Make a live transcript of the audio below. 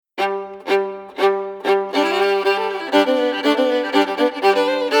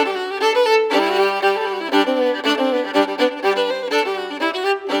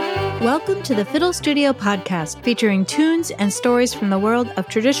to the Fiddle Studio podcast, featuring tunes and stories from the world of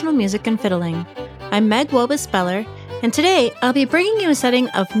traditional music and fiddling. I'm Meg Wobus-Beller, and today I'll be bringing you a setting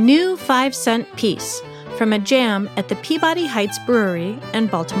of New 5-Cent Piece from a jam at the Peabody Heights Brewery in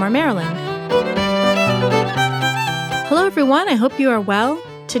Baltimore, Maryland. Hello everyone, I hope you are well.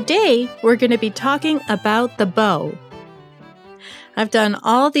 Today we're going to be talking about the bow. I've done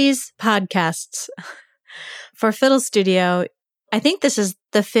all these podcasts for Fiddle Studio. I think this is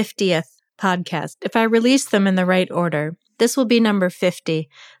the 50th podcast. If I release them in the right order, this will be number 50.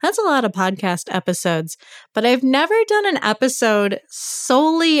 That's a lot of podcast episodes, but I've never done an episode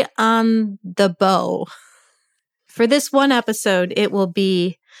solely on the bow. For this one episode, it will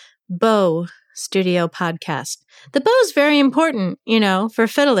be Bow Studio Podcast. The bow is very important, for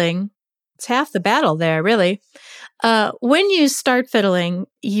fiddling. It's half the battle there, really. When you start fiddling,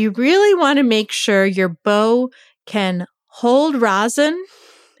 you really want to make sure your bow can hold rosin,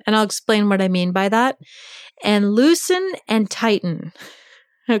 and I'll explain what I mean by that, and loosen and tighten,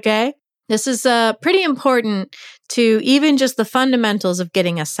 okay? This is pretty important to even just the fundamentals of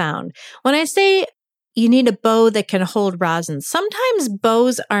getting a sound. When I say you need a bow that can hold rosin, sometimes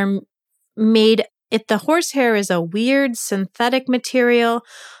bows are made, if the horsehair is a weird synthetic material,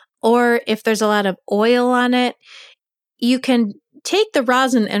 or if there's a lot of oil on it, you can take the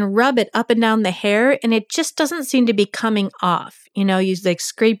rosin and rub it up and down the hair, and it just doesn't seem to be coming off. You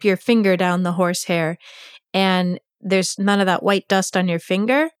scrape your finger down the horsehair, and there's none of that white dust on your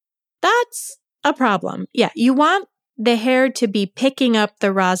finger. That's a problem. Yeah, you want the hair to be picking up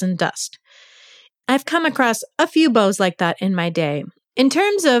the rosin dust. I've come across a few bows like that in my day. In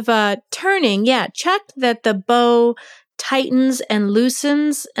terms of turning, check that the bow tightens and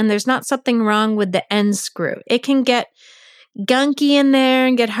loosens, and there's not something wrong with the end screw. It can get gunky in there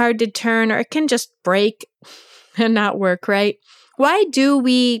and get hard to turn, or it can just break and not work right. Why do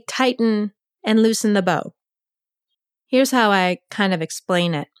we tighten and loosen the bow? Here's how I kind of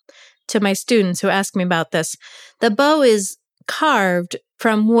explain it to my students who ask me about this. The bow is carved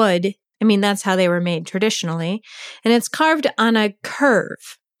from wood. That's how they were made traditionally, and it's carved on a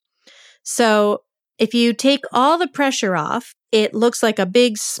curve. So if you take all the pressure off, it looks like a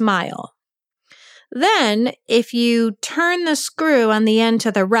big smile. Then, if you turn the screw on the end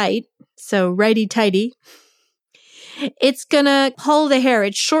to the right, so righty-tighty, it's going to pull the hair.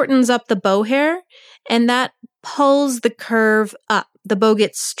 It shortens up the bow hair, and that pulls the curve up. The bow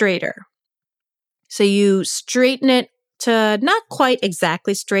gets straighter. So you straighten it to not quite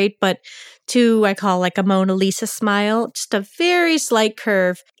exactly straight, but to, I call like a Mona Lisa smile, just a very slight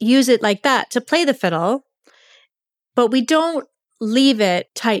curve. Use it like that to play the fiddle, but we don't leave it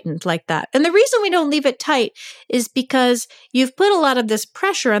tightened like that. And the reason we don't leave it tight is because you've put a lot of this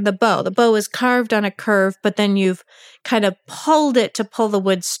pressure on the bow. The bow is carved on a curve, but then you've kind of pulled it to pull the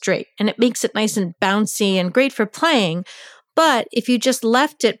wood straight, and it makes it nice and bouncy and great for playing. But if you just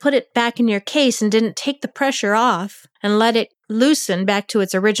left it, put it back in your case and didn't take the pressure off and let it loosen back to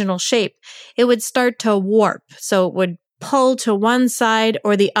its original shape, it would start to warp. So it would pull to one side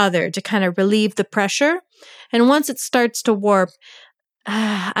or the other to kind of relieve the pressure. And once it starts to warp,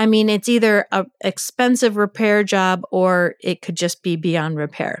 it's either an expensive repair job or it could just be beyond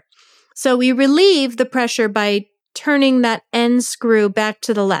repair. So we relieve the pressure by turning that end screw back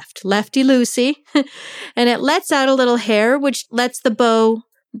to the left, lefty-loosey, and it lets out a little hair, which lets the bow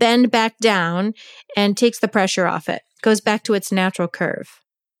bend back down and takes the pressure off it. Goes back to its natural curve.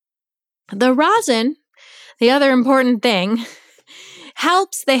 The rosin, the other important thing,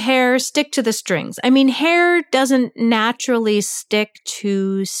 helps the hair stick to the strings. Hair doesn't naturally stick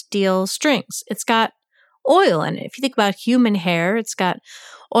to steel strings. It's got oil in it. If you think about human hair, it's got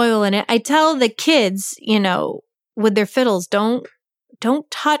oil in it. I tell the kids, with their fiddles, don't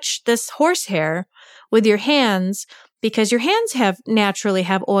touch this horsehair with your hands, because your hands naturally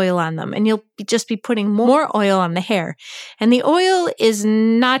have oil on them, and you'll just be putting more oil on the hair. And the oil is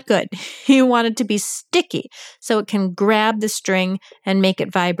not good. You want it to be sticky so it can grab the string and make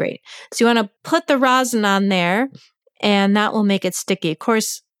it vibrate. So you want to put the rosin on there, and that will make it sticky. Of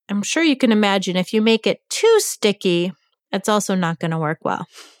course, I'm sure you can imagine if you make it too sticky, it's also not going to work well.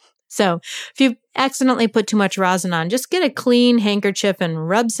 So if you accidentally put too much rosin on, just get a clean handkerchief and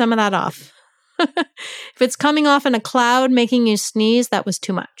rub some of that off. If it's coming off in a cloud making you sneeze, that was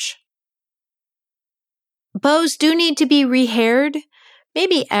too much. Bows do need to be rehaired,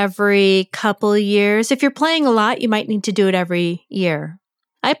 maybe every couple of years. If you're playing a lot, you might need to do it every year.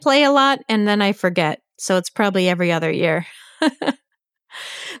 I play a lot and then I forget, so it's probably every other year.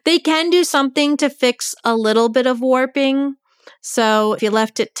 They can do something to fix a little bit of warping. So if you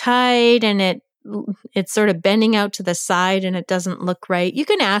left it tight and it it's sort of bending out to the side and it doesn't look right, you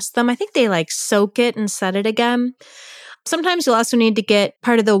can ask them. I think they like soak it and set it again. Sometimes you'll also need to get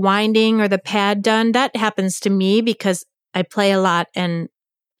part of the winding or the pad done. That happens to me because I play a lot and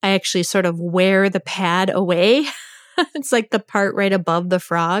I actually sort of wear the pad away. It's like the part right above the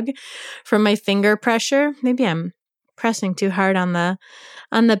frog from my finger pressure. Maybe I'm pressing too hard on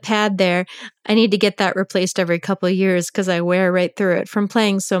the pad there. I need to get that replaced every couple of years because I wear right through it from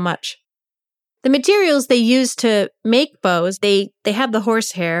playing so much. The materials they use to make bows, they have the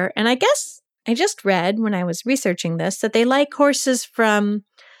horsehair, and I guess I just read when I was researching this that they like horses from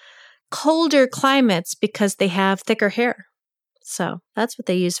colder climates because they have thicker hair. So that's what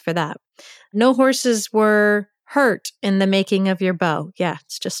they use for that. No horses were hurt in the making of your bow. Yeah,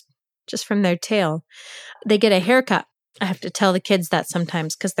 it's just from their tail. They get a haircut. I have to tell the kids that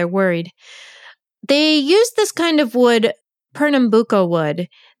sometimes because they're worried. They use this kind of wood, Pernambuco wood,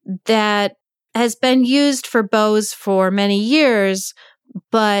 that has been used for bows for many years,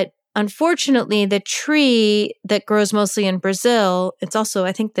 but unfortunately, the tree that grows mostly in Brazil, it's also,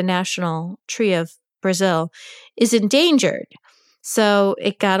 I think, the national tree of Brazil, is endangered. So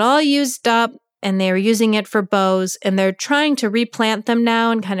it got all used up and they were using it for bows, and they're trying to replant them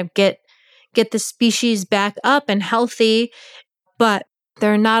now and kind of get the species back up and healthy, but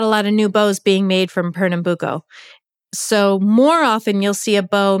there are not a lot of new bows being made from Pernambuco. So more often you'll see a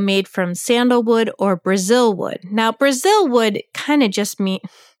bow made from sandalwood or Brazil wood. Now, Brazil wood kind of just means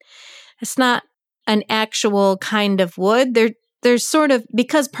it's not an actual kind of wood. There's sort of,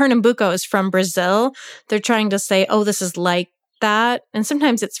 because Pernambuco is from Brazil, they're trying to say, oh, this is like that. And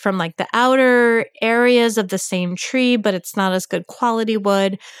sometimes it's from like the outer areas of the same tree, but it's not as good quality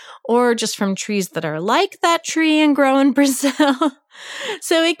wood, or just from trees that are like that tree and grow in Brazil.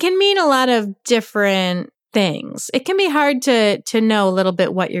 So it can mean a lot of different things. It can be hard to know a little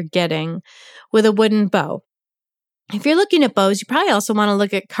bit what you're getting with a wooden bow. If you're looking at bows, you probably also want to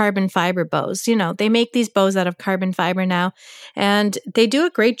look at carbon fiber bows. You know, they make these bows out of carbon fiber now, and they do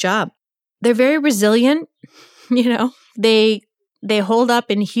a great job. They're very resilient. You know, they hold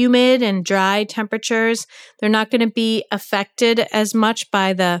up in humid and dry temperatures. They're not going to be affected as much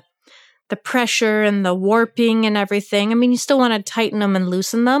by the pressure and the warping and everything. I mean, you still want to tighten them and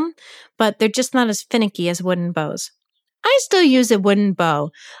loosen them, but they're just not as finicky as wooden bows. I still use a wooden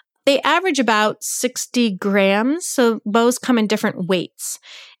bow. They average about 60 grams, so bows come in different weights.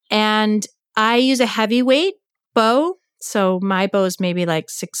 And I use a heavyweight bow, so my bow is maybe like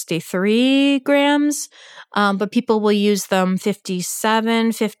 63 grams, but people will use them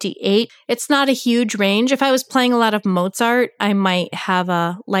 57, 58. It's not a huge range. If I was playing a lot of Mozart, I might have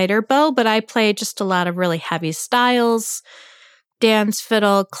a lighter bow, but I play just a lot of really heavy styles, dance,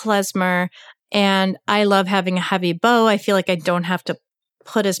 fiddle, klezmer, and I love having a heavy bow. I feel like I don't have to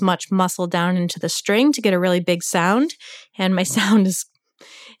put as much muscle down into the string to get a really big sound, and my sound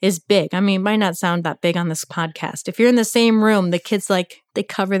is big. I mean, it might not sound that big on this podcast. If you're in the same room, the kids they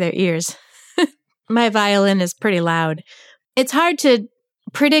cover their ears. My violin is pretty loud. It's hard to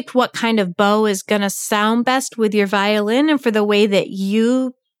predict what kind of bow is going to sound best with your violin and for the way that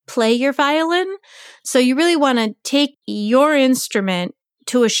you play your violin. So you really want to take your instrument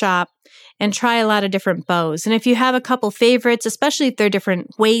to a shop and try a lot of different bows. And if you have a couple favorites, especially if they're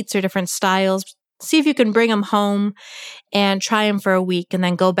different weights or different styles, see if you can bring them home and try them for a week and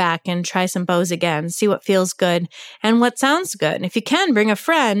then go back and try some bows again, see what feels good and what sounds good. And if you can, bring a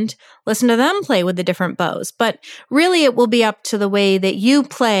friend, listen to them play with the different bows. But really, it will be up to the way that you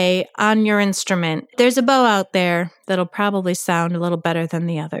play on your instrument. There's a bow out there that'll probably sound a little better than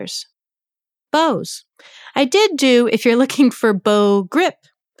the others. Bows. I did do, if you're looking for bow grip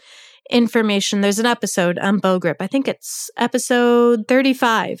information, there's an episode on bow grip. I think it's episode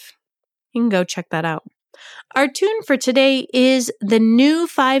 35. You can go check that out. Our tune for today is the New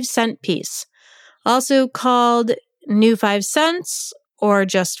 5-cent piece, also called New 5 cents or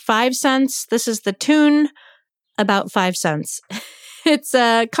just 5 cents. This is the tune about 5 cents. It's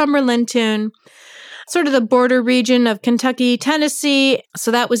a Cumberland tune, sort of the border region of Kentucky, Tennessee.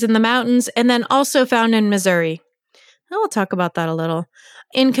 So that was in the mountains, and then also found in Missouri. And we'll talk about that a little.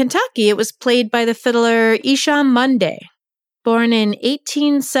 In Kentucky, it was played by the fiddler Isham Munday, born in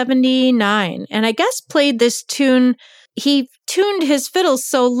 1879, and I guess played this tune. He tuned his fiddle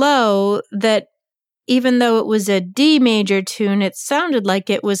so low that even though it was a D major tune, it sounded like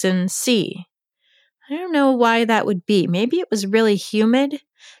it was in C. I don't know why that would be. Maybe it was really humid.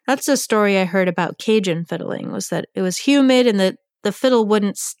 That's a story I heard about Cajun fiddling, was that it was humid and the fiddle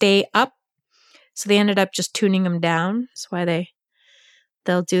wouldn't stay up, so they ended up just tuning them down. That's why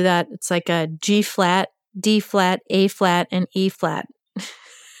they'll do that. It's like a G flat, D flat, A flat, and E flat.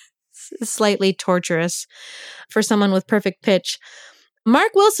 It's slightly torturous for someone with perfect pitch.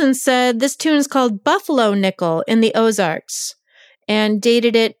 Mark Wilson said this tune is called Buffalo Nickel in the Ozarks and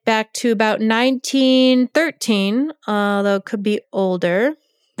dated it back to about 1913, although it could be older.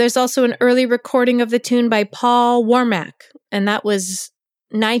 There's also an early recording of the tune by Paul Warmack, and that was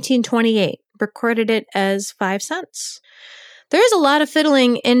 1928. Recorded it as 5 cents. There's a lot of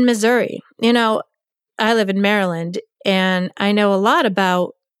fiddling in Missouri. I live in Maryland, and I know a lot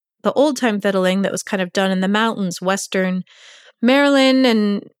about the old-time fiddling that was kind of done in the mountains, western Maryland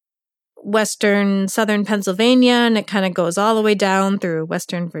and western southern Pennsylvania, and it kind of goes all the way down through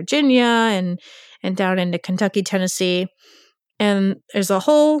western Virginia and down into Kentucky, Tennessee. And there's a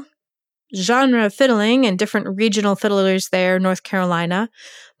whole genre of fiddling and different regional fiddlers there, North Carolina.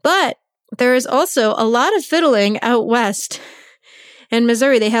 But there is also a lot of fiddling out west in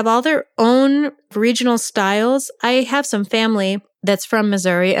Missouri. They have all their own regional styles. I have some family that's from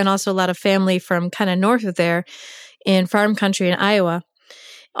Missouri and also a lot of family from kind of north of there in farm country in Iowa.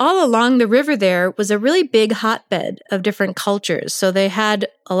 All along the river there was a really big hotbed of different cultures. So they had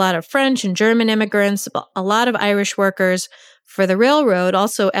a lot of French and German immigrants, a lot of Irish workers for the railroad,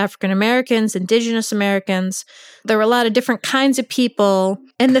 also African Americans, Indigenous Americans. There were a lot of different kinds of people,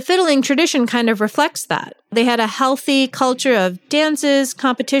 and the fiddling tradition kind of reflects that. They had a healthy culture of dances,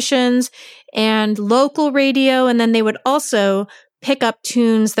 competitions, and local radio, and then they would also pick up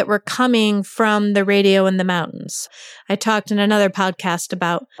tunes that were coming from the radio in the mountains. I talked in another podcast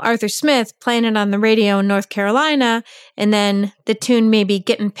about Arthur Smith playing it on the radio in North Carolina, and then the tune maybe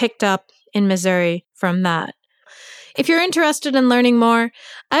getting picked up in Missouri from that. If you're interested in learning more,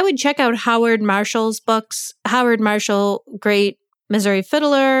 I would check out Howard Marshall's books. Howard Marshall, great Missouri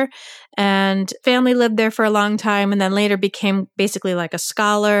fiddler, and family lived there for a long time and then later became basically like a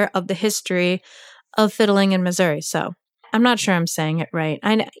scholar of the history of fiddling in Missouri. So I'm not sure I'm saying it right.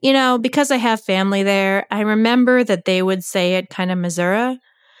 Because I have family there, I remember that they would say it kind of Missouri,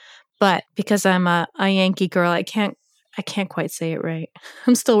 but because I'm a Yankee girl, I can't quite say it right.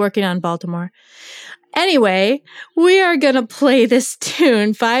 I'm still working on Baltimore. Anyway, we are going to play this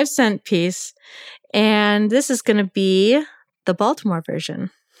tune, 5 cent piece, and this is going to be the Baltimore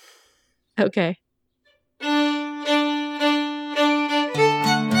version. Okay.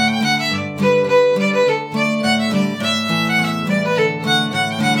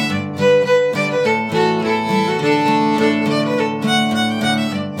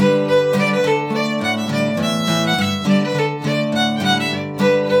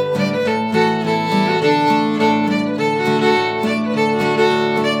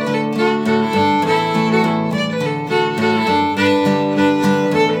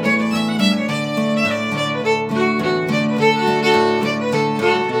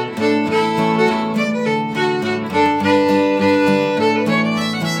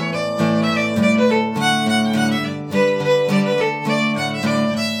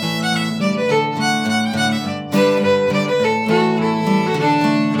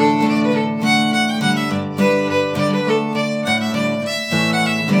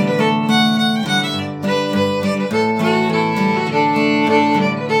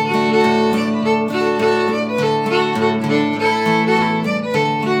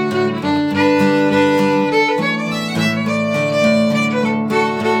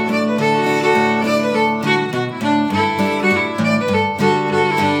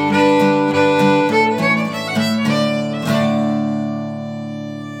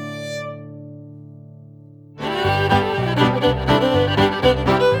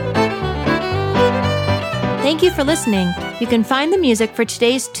 Thank you for listening. You can find the music for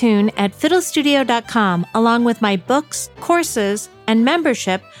today's tune at fiddlestudio.com, along with my books, courses, and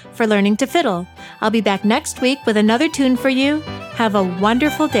membership for learning to fiddle. I'll be back next week with another tune for you. Have a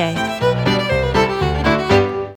wonderful day.